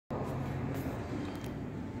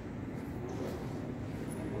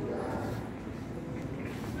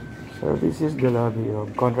So this is the lobby of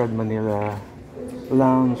Conrad Manila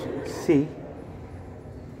Lounge C.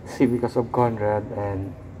 C because of Conrad, and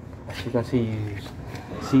as you can see, you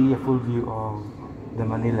see a full view of the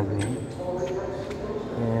Manila Bay.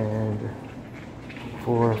 And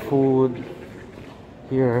for food,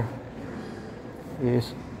 here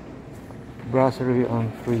is Brasserie on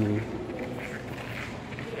free.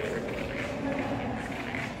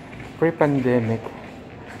 Pre-pandemic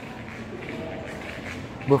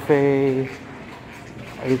buffet,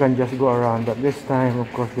 you can just go around, but this time of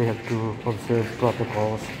course they have to observe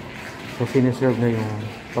protocols, so siniserve na yung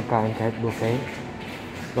pagkain kahit buffet,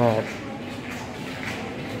 but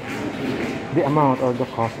the amount or the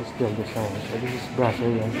cost is still the same. So this is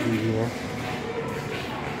Brasserie on free here.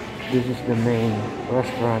 This is the main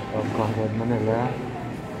restaurant of Conrad Manila.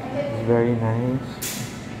 It's very nice.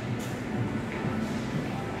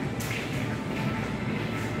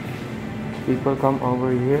 People come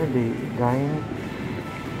over here, they dine,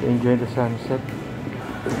 they enjoy the sunset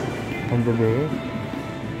and the bay.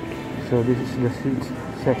 So this is the seats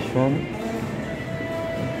section.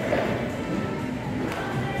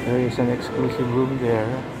 There is an exclusive room there.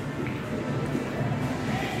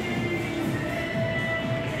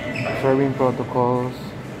 Serving protocols.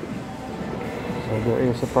 So there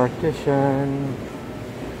is a partition.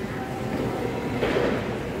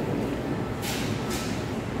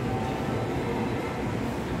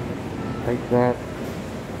 Like that.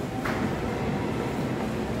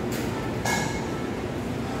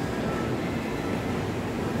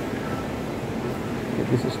 Okay,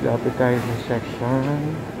 this is the appetizer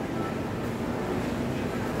section.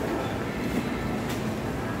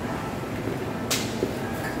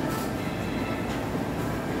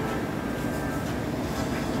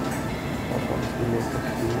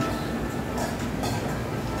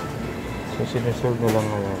 So sineserve na lang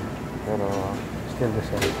ngayon, pero still the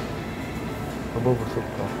same. Mabubusog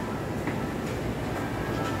ka.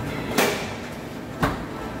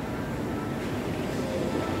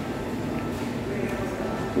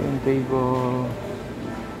 Ito yung table.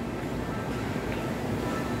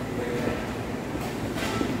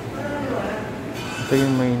 Ito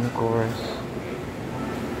yung main course.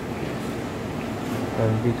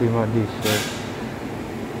 And dito yung mga dessert.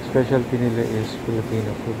 Specialty nila is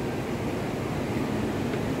Filipino food.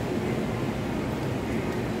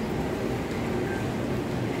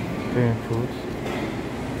 Ito yung fruits,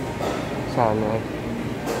 salad,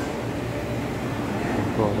 and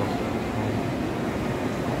products.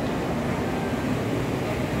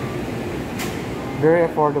 Very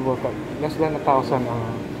affordable. Less than 1,000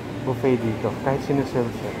 ang buffet dito, kahit sineserve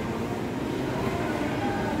siya.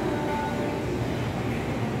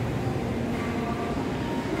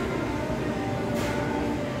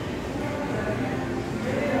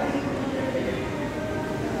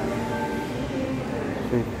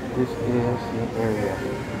 This is the area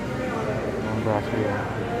ng Brasserie.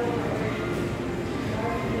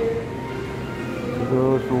 For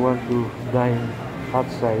those who want to dine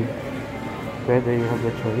outside, whether you have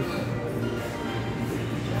the choice.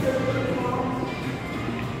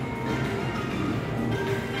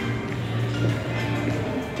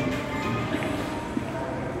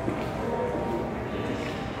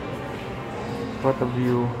 What a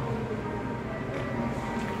view.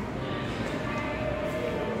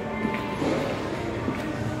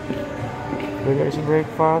 Whether it's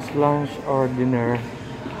breakfast, lunch, or dinner,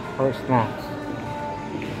 or snacks.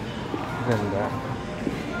 Ganda.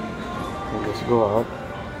 Let's go out.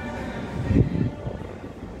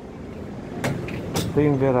 Ito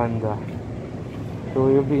yung veranda.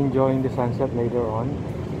 So you'll be enjoying the sunset later on.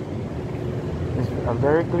 It's a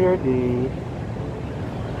very clear day.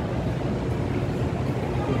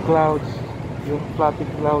 The clouds, yung fluffy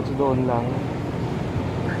clouds doon lang.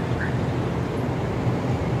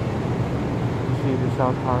 See the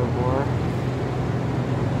South Harbor.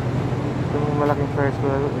 Itong malaking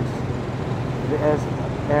festival is the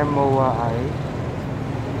SMOI.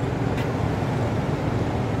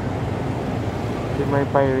 Kasi may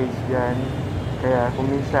pirates dyan, kaya kung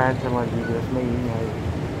minsan sa mga videos may ingay,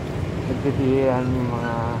 nagtitiyan yung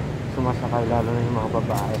mga sumasakay, lalo na yung mga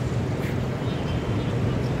babae.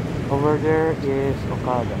 Over there is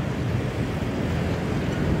Okada.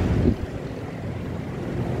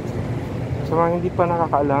 Sa mga hindi pa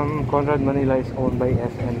nakakaalam, Conrad Manila is owned by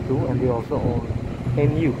SN2, and they also own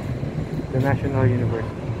NU, the National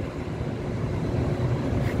University.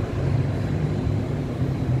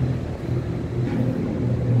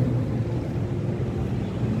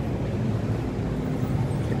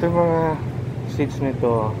 Ito yung mga seats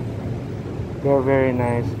nito, they're very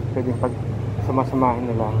nice. Pwedeng pag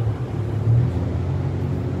samasamahin na lang.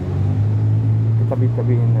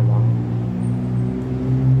 tabi-tabihin na lang.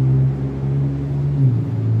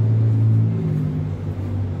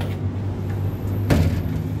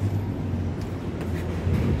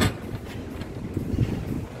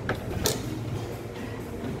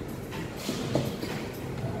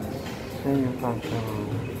 Yan yung kansang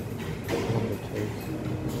sandwiches.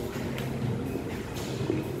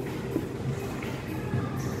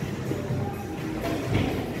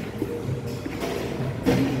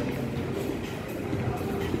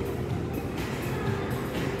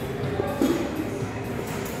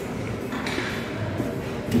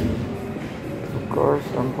 Of course,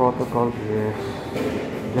 ang protocol is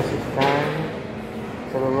just scan.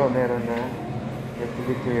 Sa baba meron na. You have to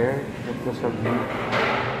be clear. You have to submit.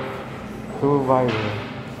 Survivor.